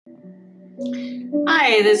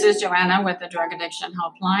Hi, this is Joanna with the Drug Addiction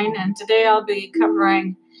Helpline, and today I'll be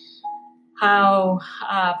covering how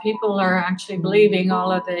people are actually believing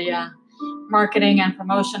all of the marketing and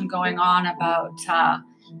promotion going on about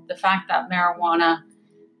the fact that marijuana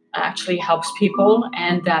actually helps people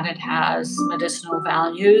and that it has medicinal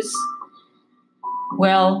values.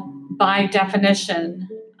 Well, by definition,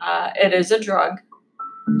 it is a drug.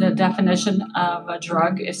 The definition of a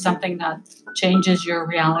drug is something that changes your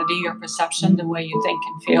reality, your perception, the way you think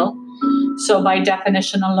and feel. So, by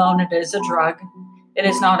definition alone, it is a drug. It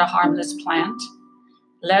is not a harmless plant.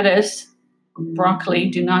 Lettuce, broccoli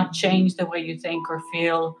do not change the way you think or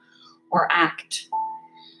feel or act.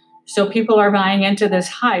 So, people are buying into this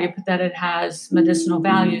hype that it has medicinal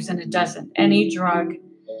values, and it doesn't. Any drug,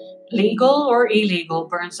 legal or illegal,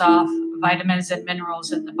 burns off vitamins and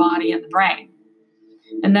minerals in the body and the brain.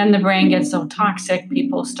 And then the brain gets so toxic,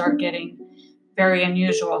 people start getting very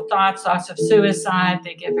unusual thoughts of suicide.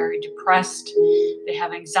 They get very depressed. They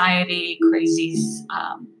have anxiety, crazy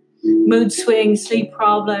mood swings, sleep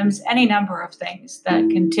problems, any number of things that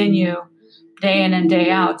continue day in and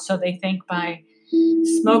day out. So they think by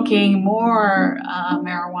smoking more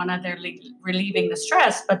marijuana, they're relieving the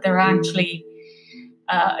stress, but they're actually,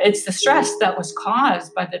 it's the stress that was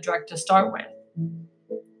caused by the drug to start with.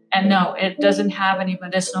 And no, it doesn't have any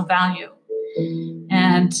medicinal value.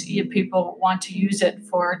 And people want to use it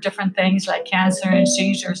for different things like cancer and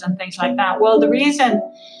seizures and things like that. Well, the reason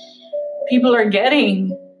people are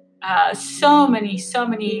getting so many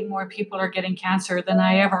more people are getting cancer than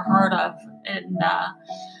I ever heard of in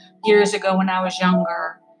years ago when I was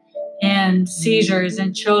younger, and seizures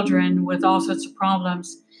in children with all sorts of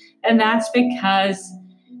problems. And that's because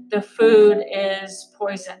the food is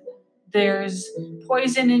poison. There's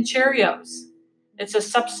poison in Cheerios. It's a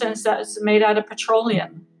substance that's made out of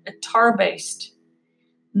petroleum, tar-based.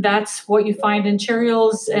 That's what you find in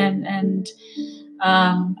Cheerios and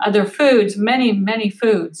other foods. Many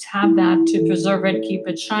foods have that to preserve it, keep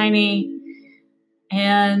it shiny.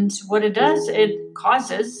 And what it does, it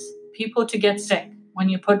causes people to get sick. When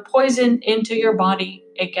you put poison into your body,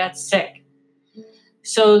 it gets sick.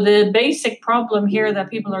 So the basic problem here that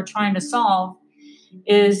people are trying to solve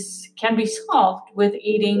can be solved with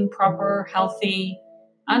eating proper, healthy,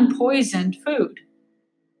 unpoisoned food.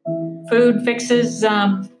 Food fixes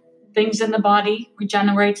things in the body,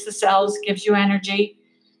 regenerates the cells, gives you energy.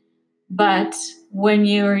 But when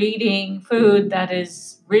you're eating food that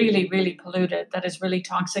is really polluted, that is really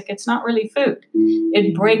toxic, it's not really food.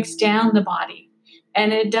 It breaks down the body,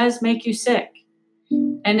 and it does make you sick.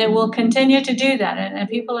 And it will continue to do that. And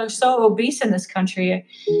people are so obese in this country.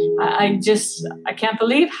 I can't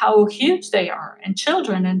believe how huge they are, and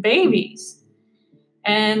children and babies.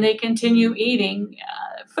 And they continue eating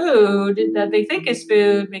food that they think is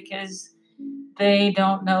food because they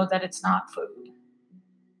don't know that it's not food.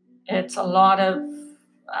 It's a lot of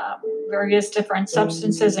various different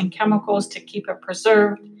substances and chemicals to keep it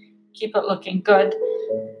preserved, keep it looking good,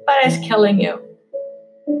 but it's killing you.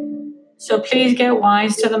 So please get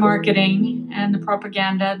wise to the marketing and the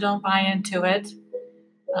propaganda. Don't buy into it.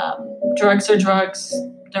 Drugs are drugs.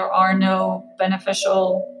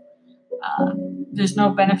 There's no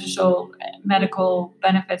beneficial medical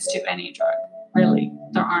benefits to any drug. Really,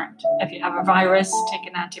 there aren't. If you have a virus, take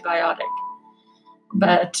an antibiotic.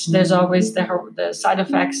 But there's always the side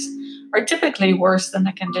effects are typically worse than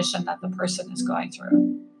the condition that the person is going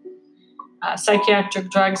through. Psychiatric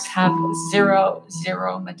drugs have zero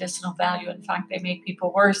medicinal value. In fact, they make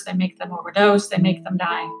people worse. They make them overdose. They make them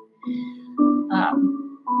die.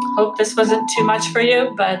 Hope this wasn't too much for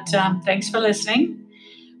you, but thanks for listening.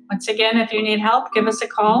 Once again, if you need help, give us a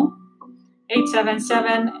call,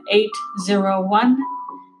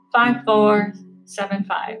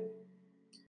 877-801-5475.